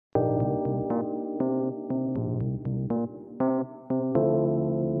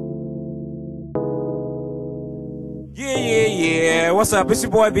Yeah. What's up? It's your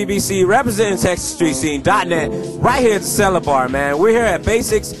boy BBC, representing TexasStreetScene.net, right here at the Cellar Bar, man. We're here at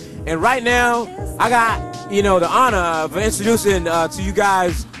Basics, and right now, I got, the honor of introducing to you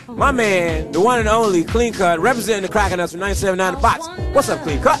guys my man, the one and only Klean Cutt, representing the Kracker Knutzz from 97.9 The Box. What's up,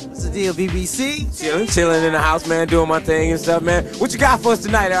 Klean Cutt? What's the deal, BBC? Chilling in the house, man, doing my thing and stuff, man. What you got for us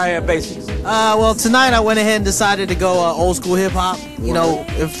tonight out here at Basics? Well, tonight I went ahead and decided to go old school hip hop.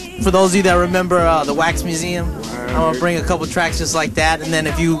 For those of you that remember the Wax Museum, I'm gonna bring a couple tracks just like that. And then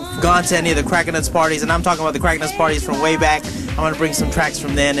if you've gone to any of the Kracker Knutzz parties, and I'm talking about the Kracker Knutzz parties from way back, I'm gonna bring some tracks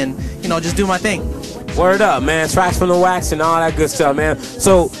from then and just do my thing. Word up, man. Tracks from the Wax and all that good stuff, man.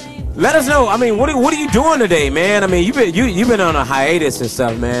 So let us know. I mean, what are you doing today, man? I mean, you've been on a hiatus and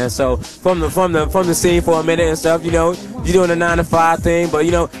stuff, man. So from the scene for a minute and stuff, you're doing a 9 to 5 thing, but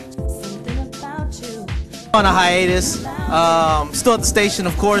on a hiatus. Still at the station,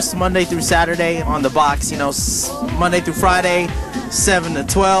 of course, Monday through Saturday on the box. Monday through Friday, 7 to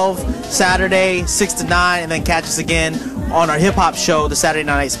 12. Saturday, 6 to 9, and then catch us again on our hip-hop show, the Saturday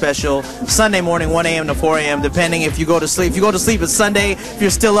Night Special, Sunday morning, 1 a.m. to 4 a.m., depending if you go to sleep. If you go to sleep, it's Sunday. If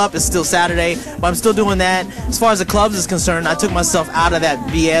you're still up, it's still Saturday. But I'm still doing that. As far as the clubs is concerned, I took myself out of that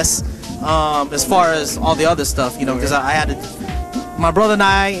BS as far as all the other stuff, because I had to... My brother and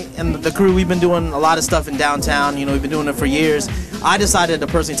I and the crew, we've been doing a lot of stuff in downtown. We've been doing it for years. I decided to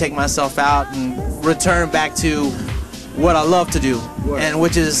personally take myself out and return back to what I love to do, and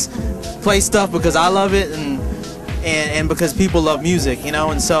which is play stuff because I love it and because people love music,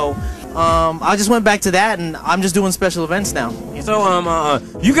 And so I just went back to that, and I'm just doing special events now. So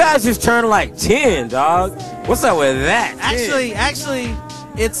you guys just turned like 10, dog. What's up with that? Actually,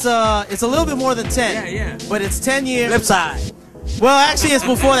 it's a little bit more than 10. Yeah. But it's 10 years. Flip side. Well, actually, it's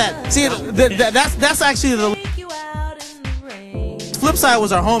before that. See, that's actually the flip side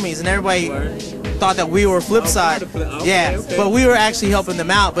was our homies, and everybody thought that we were flip side. Okay. But we were actually helping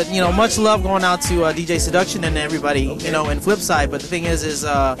them out. But much love going out to DJ Seduction and everybody, in flip side. But the thing is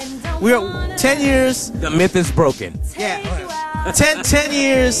we're 10 years. The myth is broken. Yeah, 10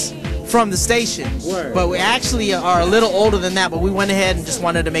 years from the station. But we actually are a little older than that. But we went ahead and just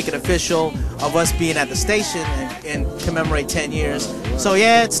wanted to make it official of us being at the station and commemorate 10 years. So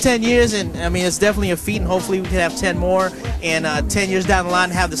yeah, it's 10 years, and I mean, it's definitely a feat, and hopefully we can have 10 more, and 10 years down the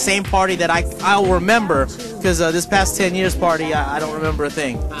line have the same party that I'll remember, because this past 10 years party, I don't remember a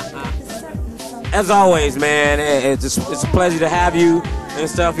thing. As always, man, it's a pleasure to have you and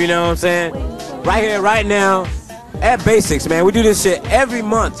stuff, you know what I'm saying? Right here, right now, at Basics, man. We do this shit every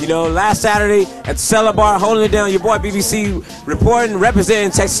month, Last Saturday at the Cellar Bar, holding it down. Your boy BBC reporting, representing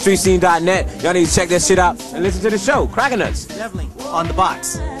TexasStreetScene.net. Y'all need to check that shit out and listen to the show. Kracker Knutzz. Definitely. On the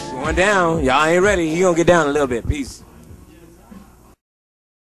box. Going down. Y'all ain't ready. You gonna get down a little bit. Peace.